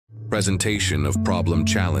Presentation of problem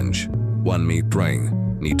challenge. 1 meet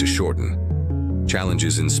brain. Need to shorten.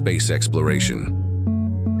 Challenges in space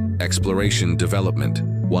exploration. Exploration development.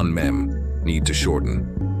 1 mem. Need to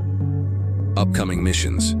shorten. Upcoming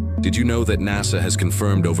missions. Did you know that NASA has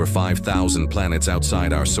confirmed over 5,000 planets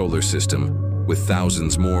outside our solar system, with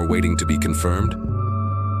thousands more waiting to be confirmed?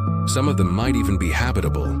 Some of them might even be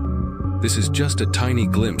habitable. This is just a tiny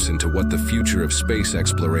glimpse into what the future of space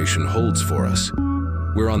exploration holds for us.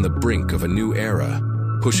 We're on the brink of a new era,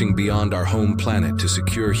 pushing beyond our home planet to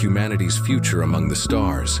secure humanity's future among the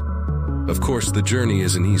stars. Of course, the journey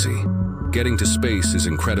isn't easy. Getting to space is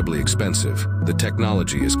incredibly expensive, the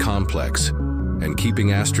technology is complex, and keeping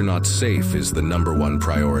astronauts safe is the #1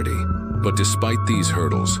 priority. But despite these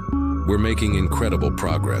hurdles, we're making incredible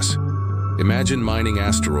progress. Imagine mining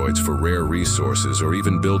asteroids for rare resources or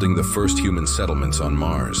even building the first human settlements on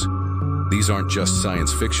Mars. These aren't just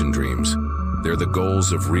science fiction dreams. They're the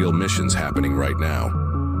goals of real missions happening right now.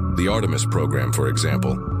 The Artemis program, for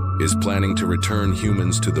example, is planning to return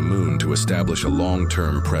humans to the moon to establish a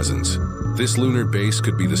long-term presence. This lunar base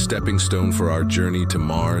could be the stepping stone for our journey to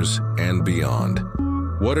Mars and beyond.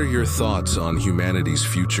 What are your thoughts on humanity's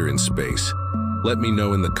future in space? Let me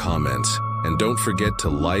know in the comments, and don't forget to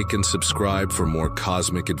like and subscribe for more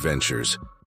cosmic adventures.